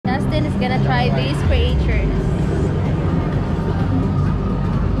Justin is gonna try these creatures.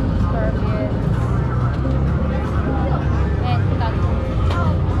 Scorpions. And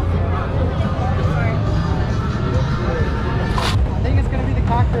I think it's gonna be the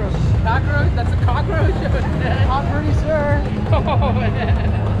cockroach. Cockroach? That's a cockroach? I'm pretty sure.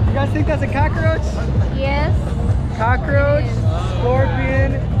 You guys think that's a cockroach? yes. Cockroach,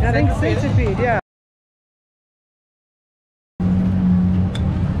 scorpion, and I think centipede, yeah.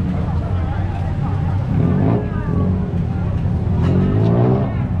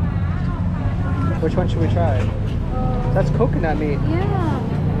 Which one should we try? That's coconut meat. Yeah.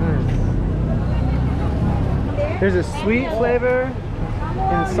 Nice. There's a sweet flavor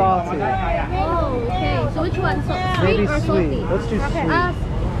and salty. Oh, okay. So which one? So sweet Maybe or sweet. salty? Let's do sweet.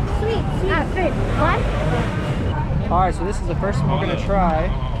 Sweet. Sweet. One? Alright, so this is the first one we're gonna try.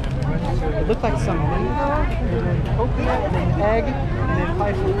 It looked like some mango, and then coconut, and then egg, and then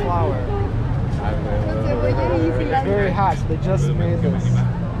probably some flour. It's very hot, so they just made this.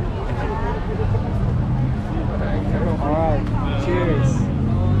 Alright, cheers.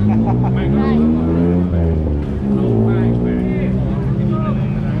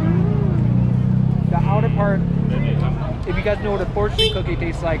 The outer part, if you guys know what a fortune cookie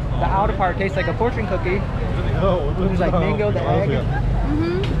tastes like, the outer part tastes like a fortune cookie. There's like mango, the egg.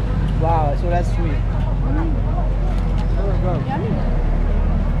 Wow, so that's sweet. There we go.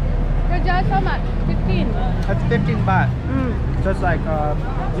 Good job, how much? 15. That's 15 baht. So it's like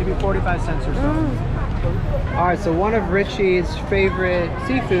maybe 45 cents or so. Alright, so one of Richie's favorite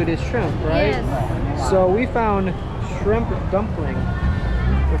seafood is shrimp, right? Yes. So we found shrimp dumpling,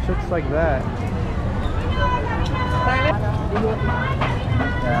 which looks like that.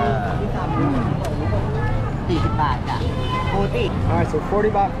 Alright, so 40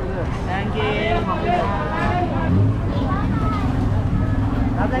 baht for this. Thank you.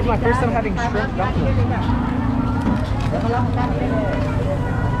 This is my first time having shrimp dumpling.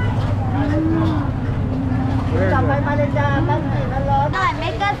 Very good. อร่อยไม่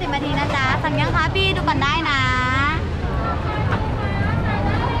เกิน10 นาทีนะจ๊ะสั่งยังคะพี่ดูก่อนได้นะ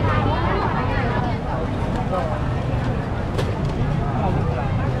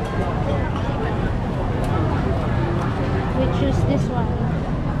We choose this one.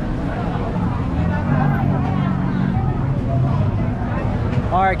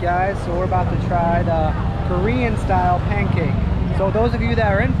 Alright guys, so we're about to try the Korean style pancake. So those of you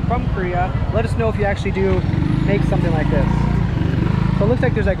that are from Korea, let us know if you actually do make something like this. So it looks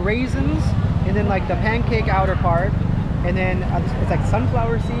like there's like raisins, and then like the pancake outer part, and then it's like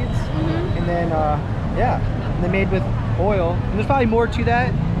sunflower seeds, and then yeah, and then made with oil. And there's probably more to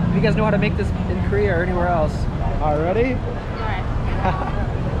that. If you guys know how to make this in Korea or anywhere else. Alright, ready? Alright.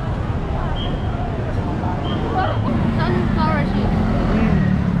 Sunflower seeds.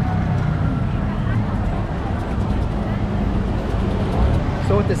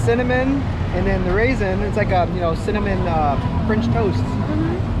 So with the cinnamon and then the raisin, it's like a cinnamon French toast.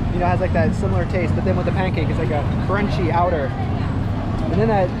 You know, it has like that similar taste. But then with the pancake, it's like a crunchy outer. And then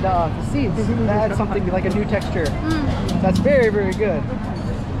the seeds, that adds something like a new texture. That's very, very good.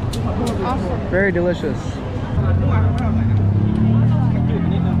 Awesome. Very delicious.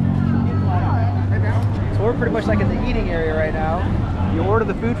 So we're pretty much like in the eating area right now. You order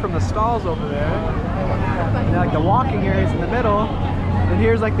the food from the stalls over there. And like the walking areas in the middle. And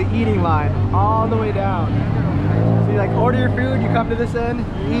here's like the eating line all the way down. So you like order your food, you come to this end,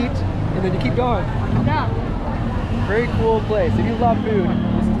 you eat, and then you keep going. Yeah. Very cool place. If you love food,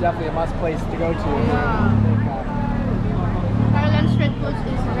 this is definitely a must place to go to. Yeah. Thailand street food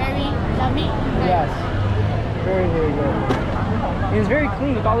is very yummy. Yes. Very, very good. And it's very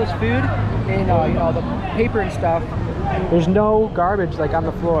clean with all this food and the paper and stuff. There's no garbage like on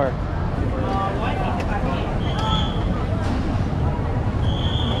the floor.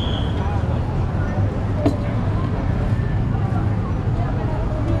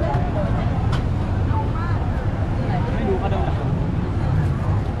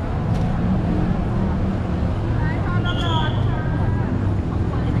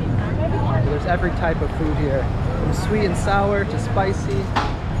 There's every type of food here, from sweet and sour to spicy,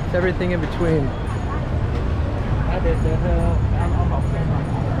 to everything in between.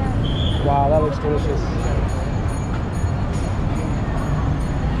 Wow, that looks delicious.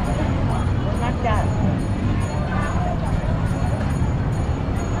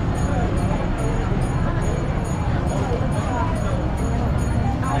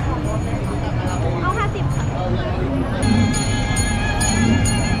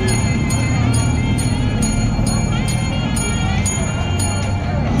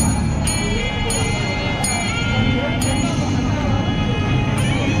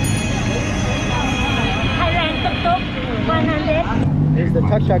 is the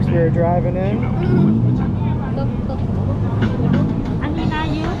tuk-tuks we were driving in. อันนี้นะ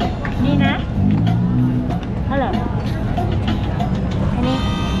ยูนี่นะฮัลโหลอันนี้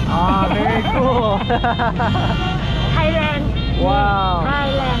Ah, very cool. Thailand Wow.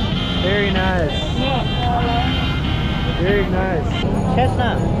 Thailand Very nice. เนี่ย Very nice.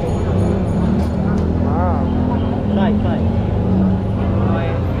 Chestnut. Wow. Try.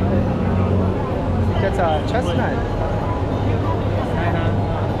 That's a chestnut.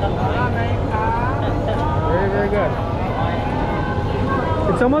 Very, very good.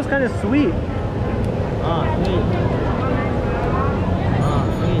 It's almost kind of sweet. Sweet.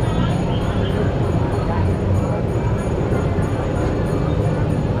 Sweet.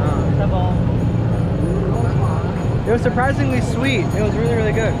 It was surprisingly sweet. It was really,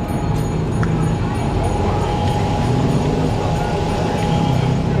 really good.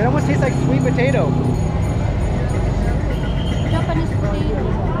 It almost tastes like sweet potato. Japanese potato.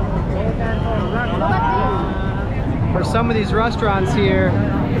 For some of these restaurants here,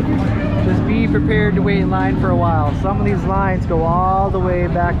 just be prepared to wait in line for a while. Some of these lines go all the way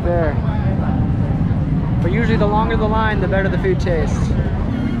back there. But usually the longer the line, the better the food tastes.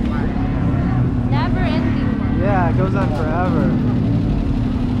 Never ending. Yeah, it goes on forever.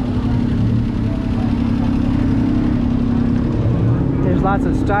 There's lots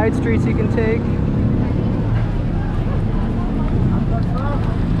of side streets you can take.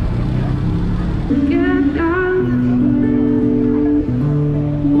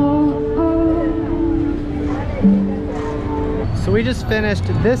 So we just finished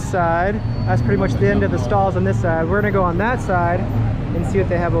this side. That's pretty much the end of the stalls on this side. We're gonna go on that side and see what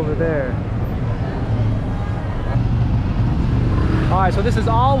they have over there. All right, so this is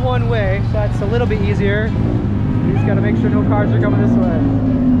all one way, so that's a little bit easier. You just gotta make sure no cars are coming this way.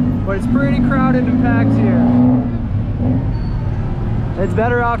 But it's pretty crowded and packed here. It's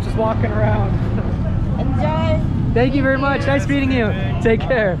better off just walking around. Enjoy. Thank you very much. Nice meeting you. Take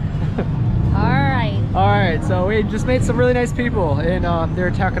care. Alright. All right, so we just made some really nice people, and they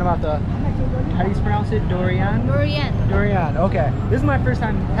were talking about the, how do you pronounce it? Durian? Durian. Durian, okay. This is my first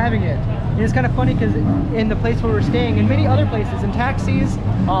time having it. And it's kind of funny because in the place where we're staying, and many other places, in taxis,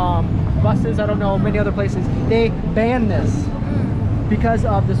 buses, I don't know, many other places, they ban this because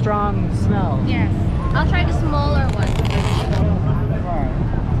of the strong smell. Yes. I'll try the smaller one.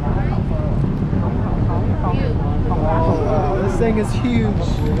 Oh, wow, this thing is huge.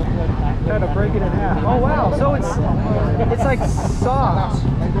 Try to break it in half. Oh wow, so it's like soft.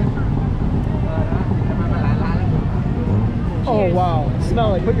 Oh wow,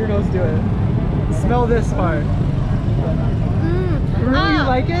 smell it. Put your nose to it. Smell this part. Really, you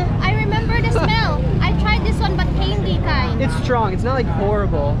like it? I remember the smell. I tried this one, but candy kind. It's strong. It's not like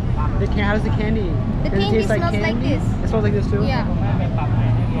horrible. How does the candy? The Does it candy taste like smells like candy? this. It smells like this too?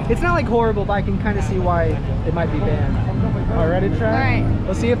 Yeah. It's not like horrible, but I can kind of see why it might be banned. All right, ready to try? All right.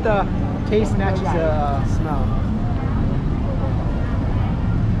 Let's see if the taste matches the smell.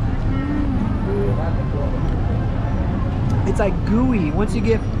 It's like gooey. Once you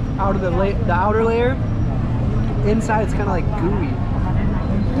get out of the outer layer, inside it's kind of like gooey.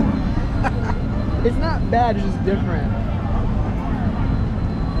 It's not bad, it's just different.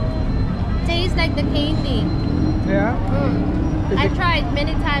 Tastes like the candy. Yeah? I tried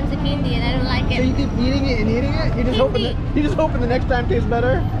many times the candy and I don't like So you it. keep eating it and eating it? You just hoping the next time tastes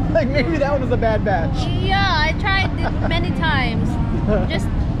better? Like maybe that one was a bad batch. Yeah, I tried it many times. Just,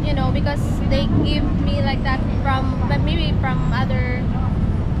 you know, because they give me like that from, but maybe from other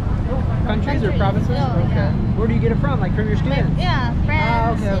Countries or provinces? Oh, Okay. yeah. Where do you get it from? Like from your students? Yeah,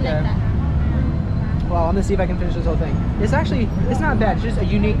 friends, okay, like that. Well, I'm gonna see if I can finish this whole thing. It's not bad. It's just a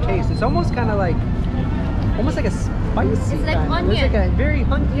unique taste. It's almost kind of like, almost like a spicy. It's like kind of. onion. It's like a very,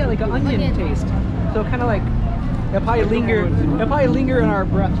 yeah, like an onion taste. So kind of like, it'll probably linger in our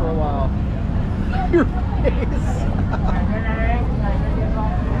breath for a while. Your face.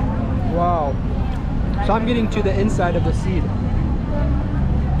 Wow. So I'm getting to the inside of the seed.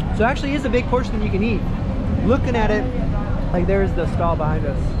 So it actually is a big portion that you can eat. Looking at it, like there's the stall behind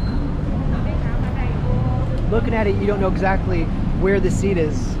us. Looking at it, you don't know exactly where the seed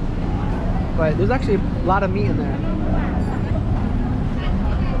is, but there's actually a lot of meat in there.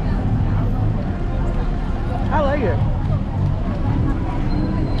 I like it.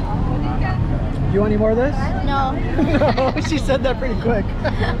 You want any more of this? No. No, she said that pretty quick.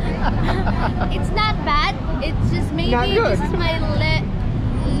 It's not bad. It's just maybe Not good. this is my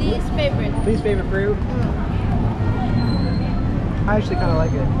least favorite. Least favorite fruit? I actually kind of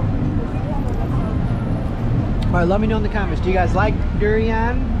like it. All right, let me know in the comments. Do you guys like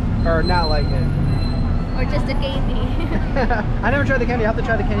durian or not like it? or just the candy? I never tried the candy. I have to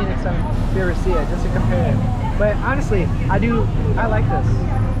try the candy next time if you ever see it, just to compare it. But honestly, I like this.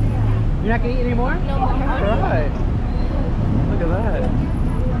 You're not gonna eat any more? No more. Alright. Look at that.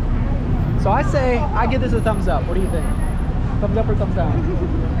 So I say I give this a thumbs up. What do you think? Thumbs up or thumbs down?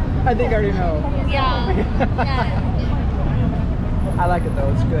 I think I already know. Yeah. I like it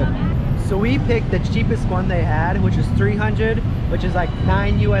though, it's good. So we picked the cheapest one they had, which is 300, which is like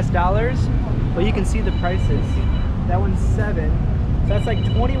 $9 US. But you can see the prices. That one's $7. So that's like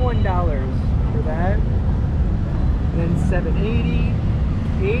 $21 for that. And then $7.80,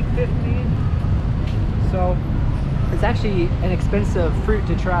 $8.50. So it's actually an expensive fruit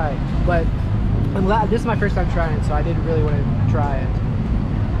to try. But I'm glad this is my first time trying it, so I didn't really want to try it.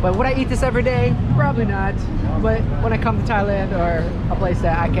 But would I eat this every day? Probably not. But when I come to Thailand or a place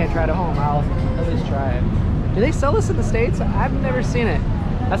that I can't try it at home, I'll at least try it. Do they sell this in the States? I've never seen it.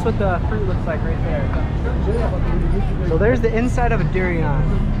 That's what the fruit looks like right there. So there's the inside of a durian.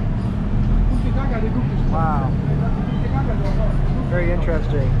 Wow. Very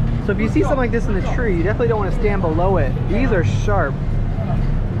interesting. So if you see something like this in the tree, you definitely don't want to stand below it. These are sharp.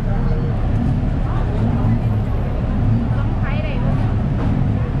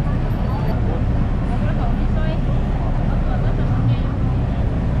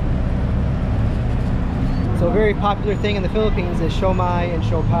 So a very popular thing in the Philippines is siomai and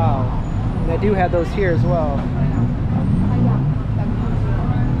siopao. And they do have those here as well.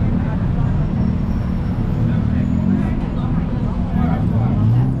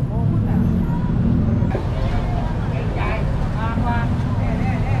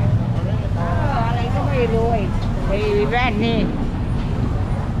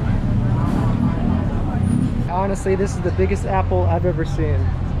 Honestly, this is the biggest apple I've ever seen.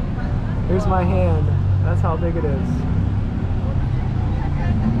 Here's my hand. That's how big it is.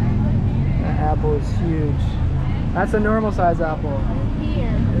 That apple is huge. That's a normal size apple. Here.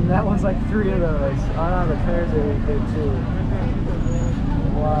 And that one's like 3 of those. Oh no, the pears are really big too.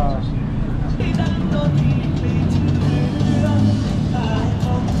 Wow.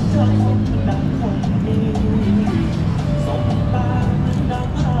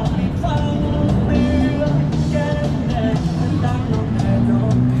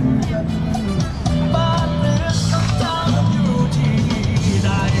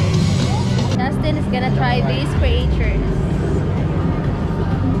 Dustin is gonna try these creatures.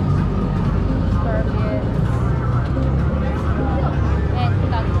 Scorpions. And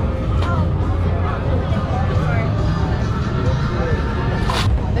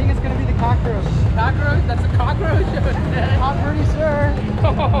I think it's gonna be the cockroach. Cockroach? That's a cockroach? I'm pretty sure.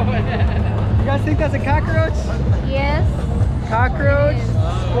 You guys think that's a cockroach? yes. Cockroach,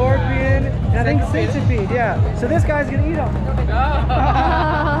 scorpion, and I think centipede, yeah. So this guy's gonna eat them.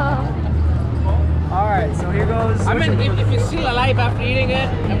 Alright, so here goes. I mean, if you're still alive after eating it,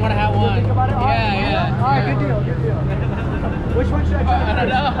 I'm gonna have one. Think about it? Yeah. Alright, good deal, good deal. Which one should I try? I don't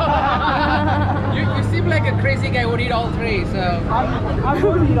know. you seem like a crazy guy who would eat all 3, so. I'm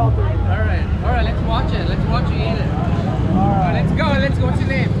going to eat all 3. Alright, let's watch it. Let's watch you eat it. Alright, let's go. What's your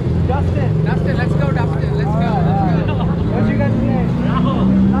name? Dustin. Dustin, let's go, Dustin. Let's go. What's your guys' name?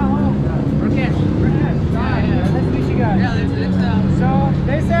 Rakesh. Yeah. Nice to meet you guys. Yeah, let's So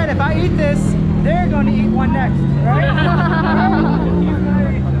they said if I eat this, they're going to eat one next, right?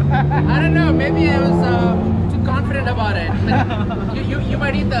 I don't know, maybe I was too confident about it. But you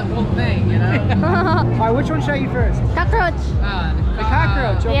might eat the whole thing, you know? Alright, which one should I eat first? Cockroach. The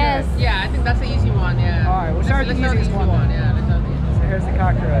cockroach, okay. Yes. Yeah, I think that's the easy one, yeah. Alright, we'll start with the easiest one. Yeah, let's start with the easiest. So here's the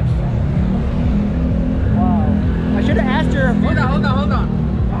cockroach. Wow. I should have asked her. Hold on.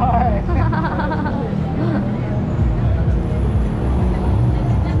 Alright.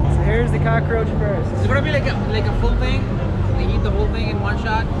 So here's the cockroach first. It's gonna be like a full thing? They eat the whole thing in one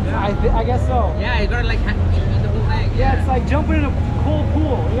shot? I guess so. Yeah, you gotta like eat the whole thing. Yeah, it's like jumping in a cold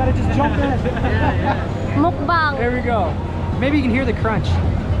pool. You gotta just jump in. Yeah. Mukbang. There we go. Maybe you can hear the crunch.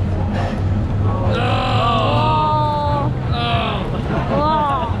 Oh.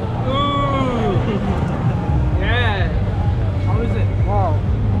 Wow. Ooh. Yeah. How is it? Wow.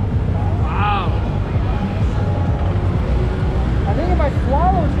 Wow. I think if I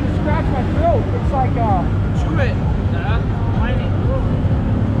swallow, it's gonna scratch my throat. It's like Chew it.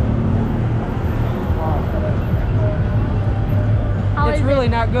 How it's is really it?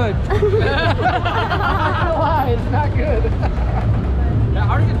 not good. I don't know why, it's not good. Now,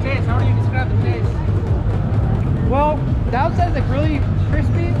 how does it taste? How do you describe the taste? Well, the outside is like really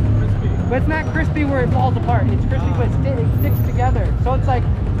crispy, but it's not crispy where it falls apart. It's crispy, but it sticks together. So it's like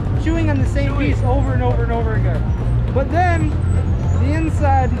chewing on the same piece over and over and over again. But then the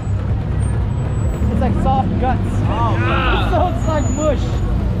inside, it's like soft. soft guts. So it's like mush.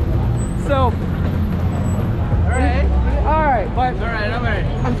 So, Alright. alright, but Alright.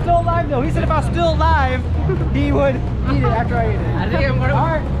 I'm still alive though. He said if I was still alive, he would eat it after I ate it. I think I'm gonna.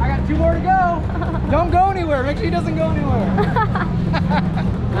 Alright, I got 2 more to go. Don't go anywhere. Make sure he doesn't go anywhere.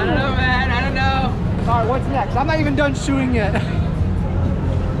 I don't know, man. I don't know. Alright, what's next? I'm not even done shooting yet.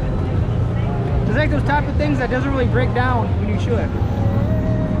 It's like those type of things that doesn't really break down when you chew it.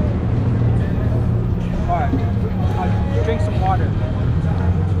 Alright, I'll drink some water.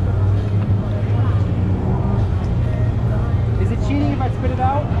 Is it cheating if I spit it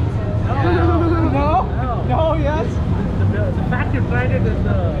out? No? No, yes? The fact you tried it is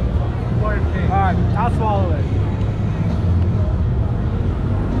the important thing. Alright, I'll swallow it.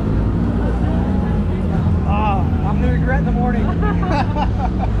 Oh, I'm gonna regret in the morning.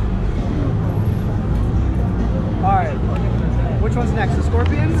 Alright, which one's next? The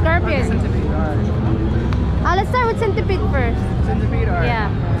scorpion? Scorpion. Or the centipede? Alright. Let's start with centipede first. Centipede? Alright. Yeah.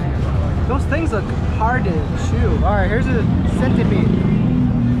 Those things look hard to chew. Alright, here's a centipede.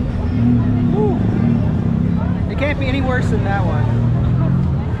 Woo. It can't be any worse than that one.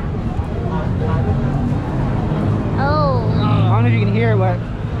 Oh. I don't know if you can hear it, but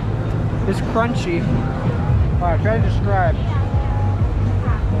it's crunchy. Alright, try to describe.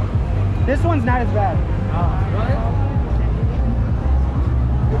 This one's not as bad.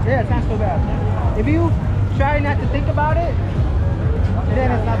 Yeah, it's not so bad. If you try not to think about it,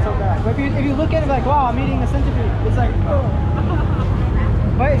 then it's not so bad. But if you look at it like, wow, I'm eating a centipede, it's like, oh.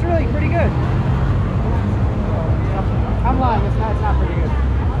 But it's really pretty good. I'm lying, it's not pretty good.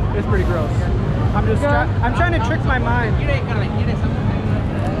 It's pretty gross. I'm trying to trick my mind.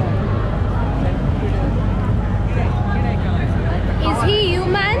 Is he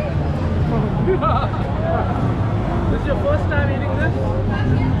human? This is your first time eating this?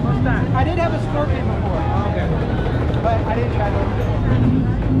 First time? I did have a scorpion before. Okay. But I didn't try those.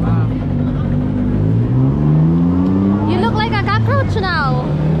 You look like a cockroach now.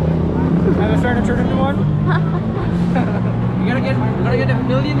 Am I starting to turn into one? You're gonna get 1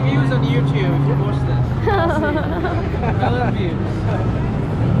 million views on YouTube if you post this. 1 million views.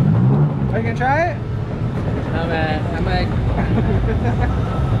 Are you gonna try it? No, man. I'm like,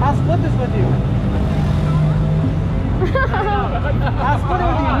 I'll split this with you. I'll split it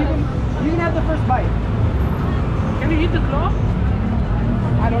with you. You can have the first bite. Can you eat the claw?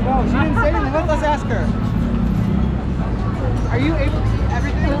 I don't know. She didn't say anything. Let's ask her. Are you able to eat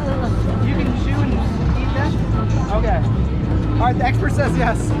everything? You can chew and eat that? Okay. Alright, the expert says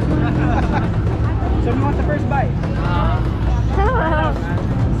yes. So who wants the first bite?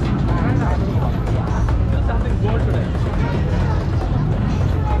 Something good today.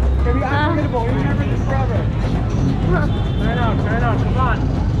 It'll be unforgettable. You'll remember this forever. Try it out, come on.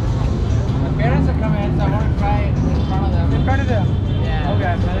 my parents are coming, so I want to try it in front of them. In front of them. Yeah. Okay.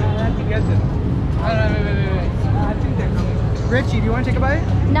 I have to guess it. Wait. I think they're coming. Richie, do you want to take a bite?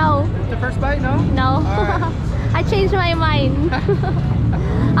 No. The first bite? No? No. Alright. I changed my mind.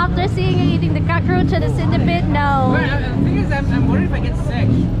 After seeing you eating the cockroach and the centipede, no. Wait, the thing is, I'm worried if I get sick.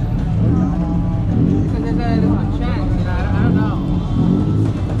 Because there's a chance, you know, I don't know.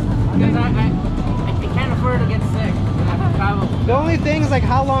 Because I can't afford to get sick. I have to travel. The only thing is like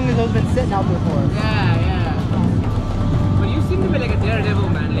how long has those been sitting out there for? Yeah. But you seem to be like a daredevil,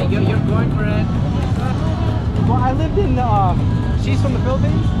 man. Like you're going for it. Well, I lived in she's from the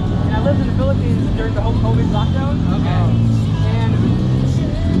Philippines, and I lived in the Philippines during the whole COVID lockdown. Okay. And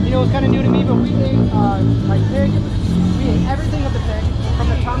you know, it was kind of new to me, but we ate like pig. We ate everything of the pig, from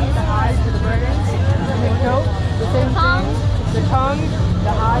the tongue, the eyes, to the brains, and the goat. The same thing. The tongue,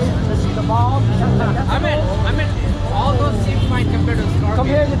 the eyes, the balls. I mean, all those seem fine compared to scorpion.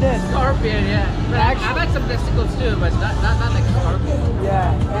 Compared to this. Scorpion, yeah. But I've had some testicles too, but not like scorpion.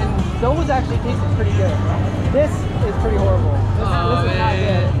 Yeah, and those actually tasted pretty good. This is pretty horrible. This is not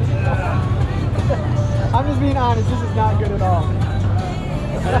good. I'm just being honest, this is not good at all.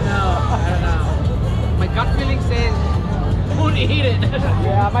 I don't know. My gut feeling says, don't eat it.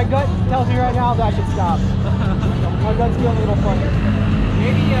 Yeah, my gut tells me right now that I should stop. My gut's feeling a little funny.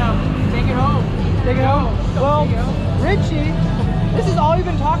 Maybe take it home. Take it home? Well, Richie, this is all you've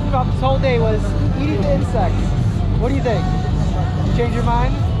been talking about this whole day was eating the insects. What do you think? You change your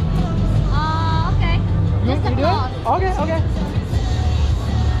mind? Okay. Just a do it? claw. Okay.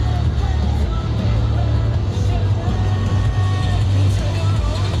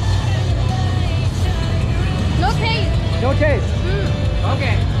 No taste. No taste.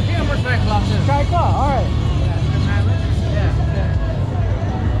 Okay, I think I'm gonna try claw too. Try claw, alright. Yeah.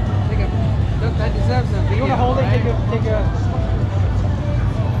 Look, that deserves a video. You want to hold it? right? Take a...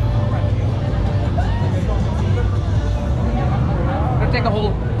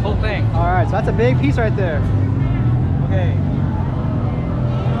 right, so that's a big piece right there. Okay.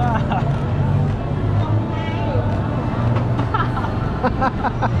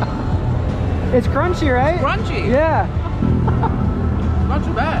 It's crunchy, right? Crunchy. Yeah. Not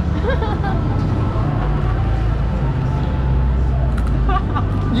too bad.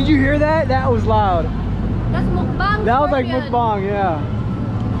 Did you hear that? That was loud. That's mukbang. That was like scorpion. mukbang,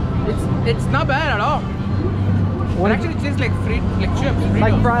 yeah. It's not bad at all. What It actually tastes like chips.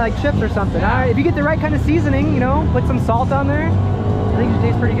 like Fritos. like chips or something. Yeah. All right, if you get the right kind of seasoning, you know, put some salt on there, I think it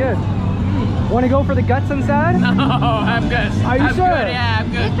tastes pretty good. Want to go for the guts inside? No, I'm good. Are you I'm sure? Good. Yeah, I'm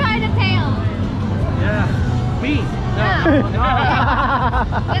You good. try the tail. Yeah. Me? Yeah.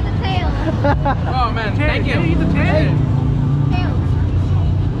 Get the tail. Oh man, thank you. Eat the tail. Tail.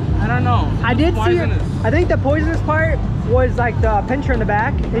 I don't know. I did see her. Poisonous. I think the poisonous part was like the pincher in the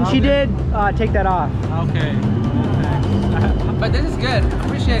back, and she Okay. did take that off. Okay. But this is good.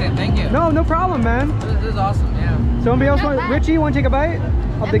 Appreciate it. Thank you. No, no problem, man. This is awesome. Yeah. So anybody else Not want? bad. Richie, want to take a bite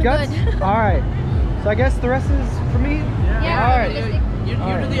of the I'm guts? good. All right. So I guess the rest is for me. Yeah. All right. realistic. You All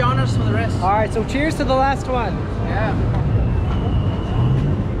do right. the honors for the rest. All right. So cheers to the last one. Yeah.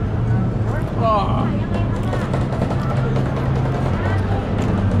 Oh.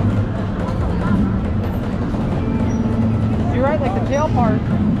 You're right. Like the tail part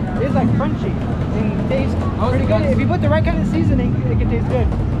is like crunchy and tastes pretty good. If you put the right kind of seasoning, it can taste good.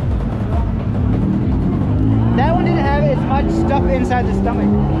 That one didn't have as much stuff inside the stomach,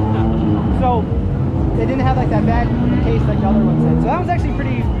 so it didn't have like that bad taste like the other ones did. So that was actually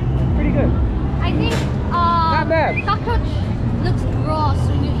pretty good. I think Not bad. cockroach looks gross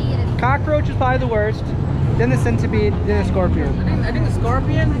when you eat it. Cockroach is probably the worst. Then the centipede, then the scorpion. I think the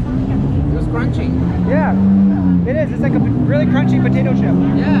scorpion was crunchy. Yeah, it is. It's like a really crunchy potato chip.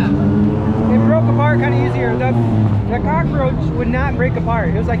 Yeah. It broke apart kind of easier. The cockroach would not break apart.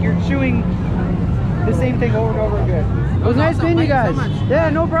 It was like you're chewing the same thing over and over again. It was nice awesome. meeting you Thank you guys. so much. Yeah,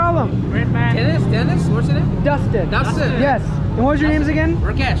 no problem. Great man. Dennis, what's your name? Dustin. Dustin. Yes. And what was your names again?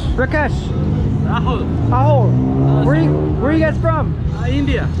 Rakesh. Rakesh. Rahul. Ahol. Where are you guys from?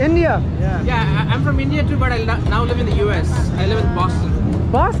 India. India. Yeah. Yeah, I'm from India too, but I now live in the US. I live in Boston.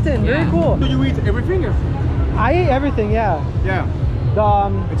 Boston. Very Yeah. cool. Do you eat everything? I ate everything. Yeah. Yeah. The,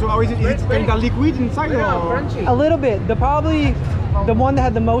 And so, is it kind of liquid inside or? Crunchy. a little bit. The one that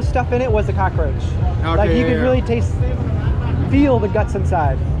had the most stuff in it was the cockroach. Like you could really feel the guts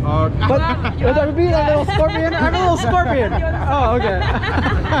inside. But would there be a little scorpion? I'm a little scorpion. Oh, okay.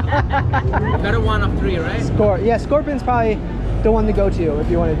 Got a 1 of 3, right? Yeah, scorpion's probably the one to go to if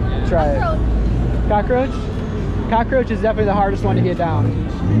you want to try it. Cockroach. Cockroach? Cockroach is definitely the hardest one to get down.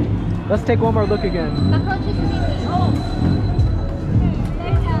 Let's take one more look again. Cockroach is meaty. Oh.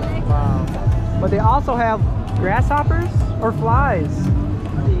 Thanks, Alex. Wow. But they also have grasshoppers or flies,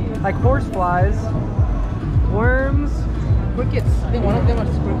 like horse flies, worms. Crickets. I think one of them was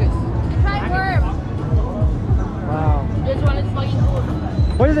crickets. Try worms. Wow. This one is fucking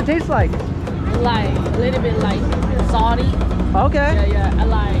good. What does it taste like? Like a little bit like salty. Okay. Yeah. I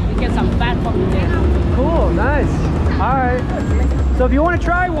like you get some fat from the tail. Cool. Nice. All right. So if you want to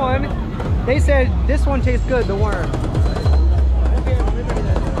try one, they said this one tastes good, the worm.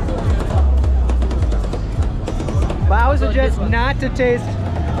 But I would suggest not to taste.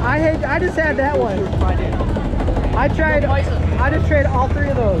 I just had that one. I just tried all 3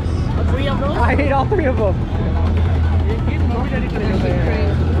 of those. 3 of those? I ate all 3 of them.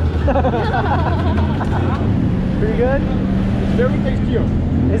 Pretty good? It's very tasty.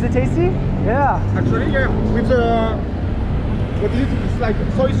 Is it tasty? Yeah. Actually, yeah. With what is it? It's like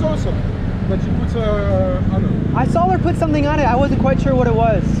soy sauce that you put on it. I saw her put something on it. I wasn't quite sure what it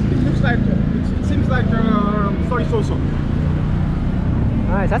was. It looks like it seems like soy sauce.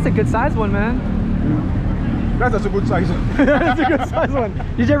 Nice. That's a good size one, man. That's a good size. That's a good size one.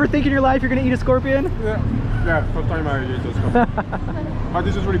 Did you ever think in your life you're gonna eat a scorpion? Yeah. First time I ate those stuff. But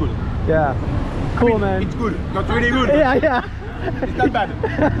this is really good. Yeah. Cool, man. It's good. Not really good. Yeah. It's not bad.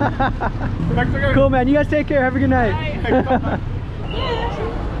 Thanks again. Cool, man. You guys take care. Have a good night.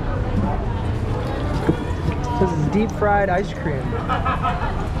 This is deep fried ice cream.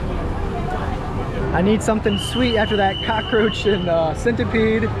 I need something sweet after that cockroach and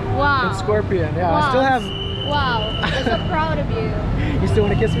centipede Wow. and scorpion. Yeah, Wow. I still have. Wow. I'm so proud of you. You still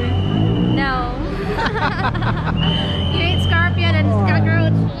want to kiss me? No. You ate scorpion and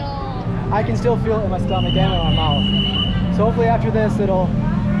cockroach. No. I can still feel it in my stomach and in my mouth. So hopefully after this it'll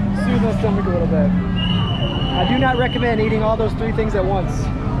soothe my stomach a little bit. I do not recommend eating all those 3 things at once.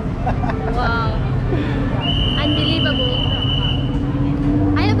 Wow. Unbelievable.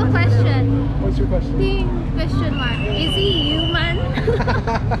 I have a question. What's your question. Question mark. Is he human?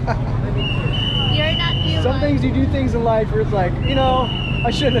 You're not human. Some things you do things in life where it's like, you know,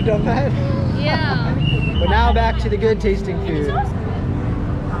 I shouldn't have done that. Yeah. But now back to the good tasting food.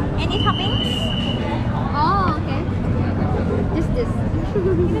 Any toppings? Oh, okay. Just this.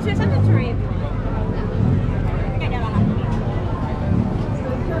 Is there something to read?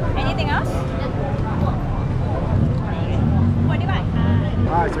 Anything else? What do you buy?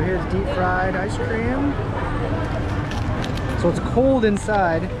 Alright, so here's deep fried ice cream. So it's cold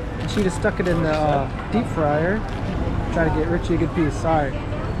inside. And she just stuck it in the deep fryer. Try to get Richie a good piece. Alright.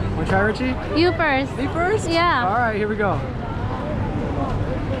 Want to try, Richie? You first. Me first? Yeah. Alright, here we go.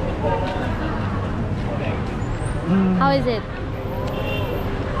 How is it?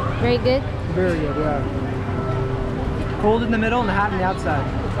 Very good? Very good, yeah. Cold in the middle and hot on the outside.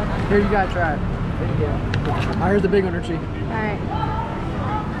 Here, you gotta try it. Here's the big one, Richie. Alright.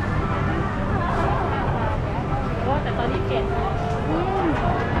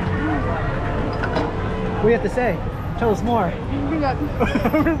 What do you have to say? Tell us more. There's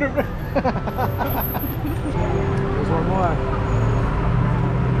one more.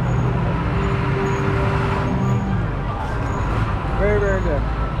 Very, very good.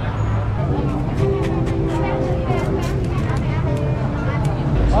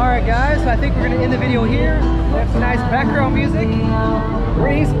 Alright guys, so I think we're going to end the video here. We have some nice background music.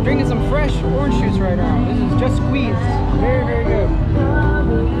 We're drinking some fresh orange juice right now. This is just squeezed. Very, very good.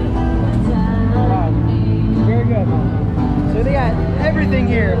 Wow. Very good. So they got everything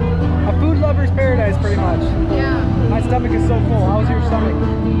here. A food lover's paradise pretty much. Yeah. My stomach is so full. How's your stomach?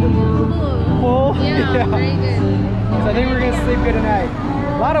 Full? Yeah, very good. So I think we're going to sleep good tonight.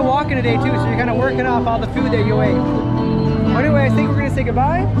 A lot of walking today too, so you're kind of working off all the food that you ate. Anyway, I think we're going to say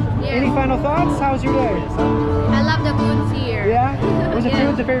goodbye. Yeah. Any final thoughts? How's your day? I love the foods here. Yeah? Was the Yeah.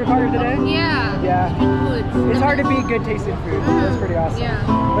 food the favorite part of the day? Yeah. Yeah. Street foods. It's hard to beat good tasting food. That's pretty awesome. Yeah.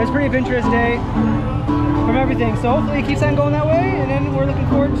 But it's a pretty adventurous day from everything. So hopefully it keeps on going that way, and then we're looking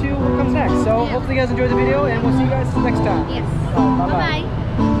forward to what comes next. So Yeah. hopefully you guys enjoyed the video, and we'll see you guys next time. Yes. Bye-bye. Bye-bye.